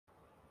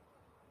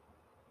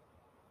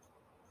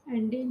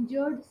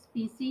Endangered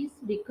species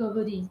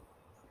recovery.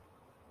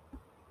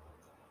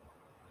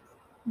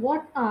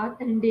 What are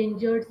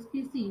endangered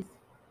species?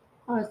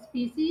 A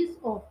species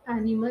of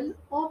animal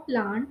or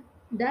plant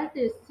that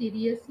is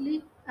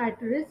seriously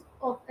at risk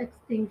of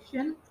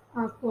extinction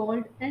are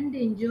called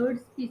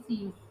endangered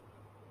species.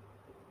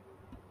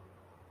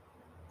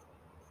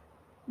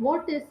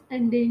 What is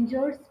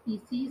Endangered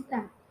Species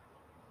Act?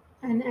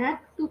 An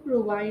act to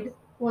provide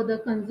for the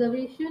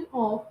conservation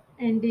of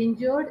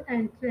endangered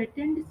and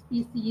threatened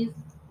species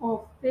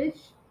of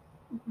fish,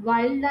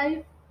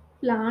 wildlife,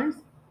 plants,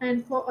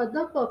 and for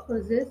other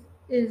purposes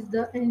is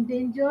the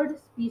Endangered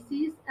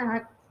Species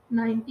Act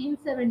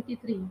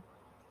 1973.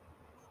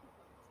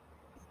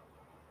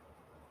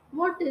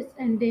 What is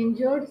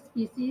endangered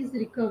species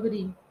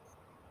recovery?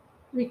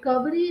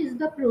 Recovery is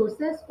the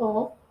process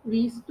of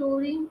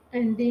restoring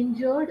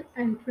endangered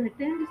and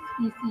threatened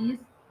species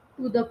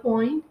to the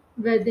point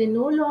where they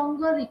no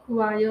longer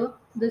require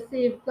the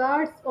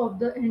safeguards of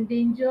the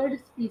Endangered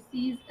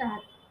Species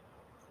Act.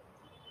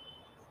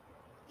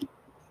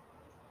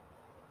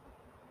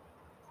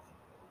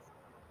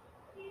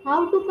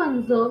 How to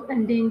conserve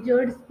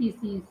endangered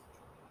species?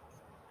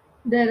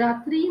 There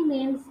are three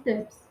main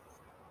steps.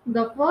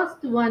 The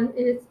first one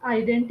is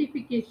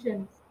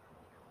identification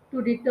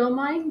to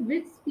determine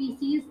which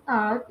species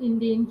are in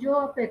danger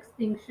of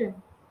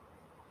extinction.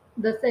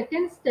 The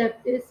second step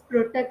is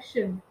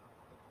protection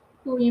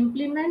to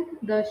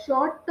implement the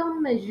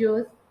short-term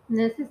measures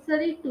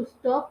necessary to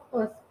stop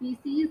a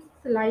species'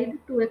 slide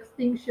to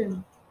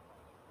extinction.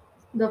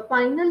 The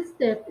final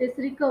step is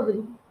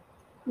recovery,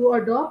 to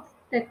adopt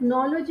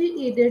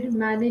technology-aided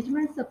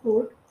management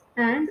support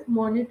and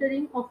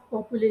monitoring of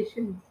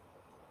population.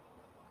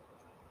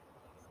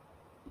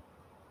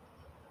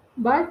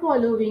 By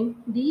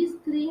following these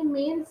three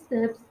main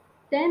steps,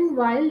 10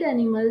 wild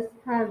animals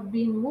have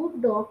been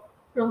moved off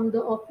from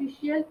the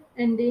official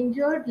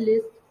endangered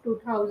list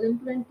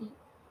 2020.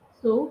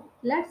 So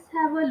let's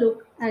have a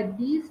look at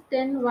these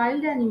 10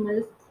 wild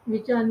animals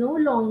which are no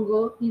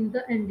longer in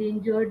the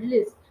endangered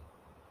list.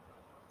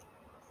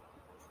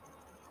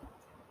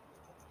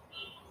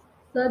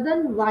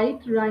 Southern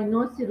white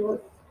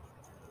rhinoceros,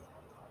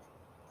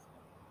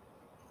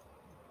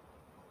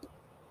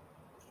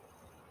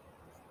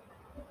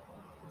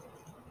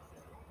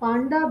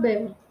 panda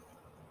bear,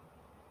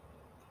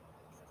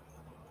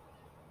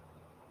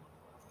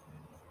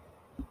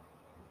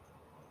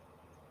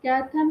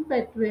 Chatham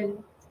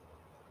petrel,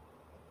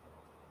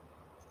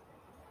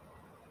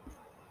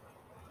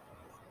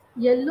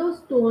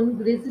 Yellowstone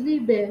grizzly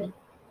bear,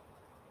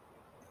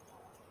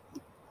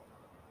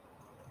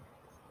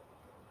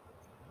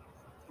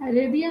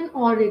 Arabian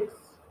oryx,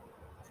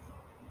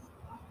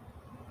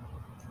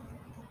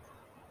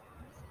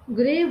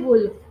 grey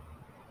wolf,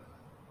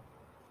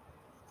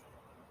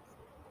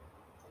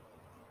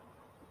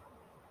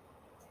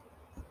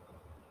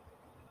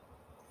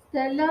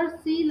 stellar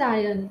sea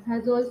lion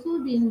has also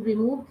been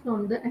removed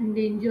from the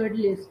endangered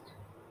list.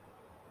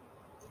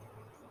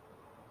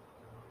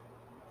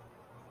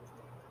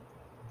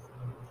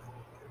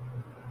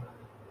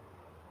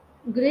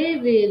 Grey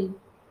whale,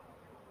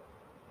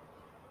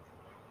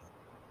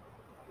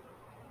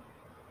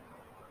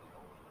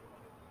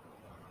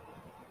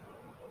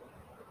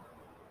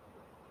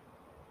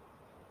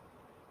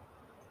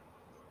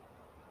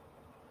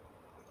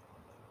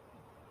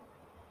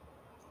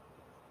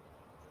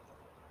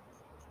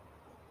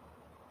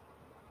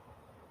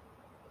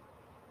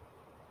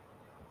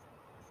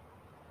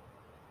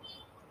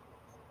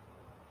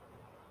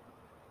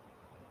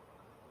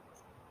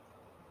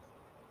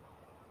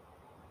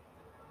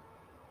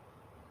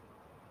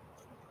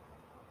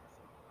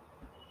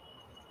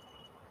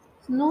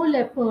 snow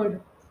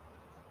leopard,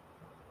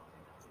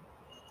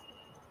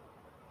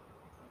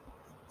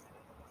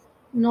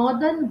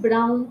 northern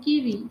brown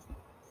kiwi,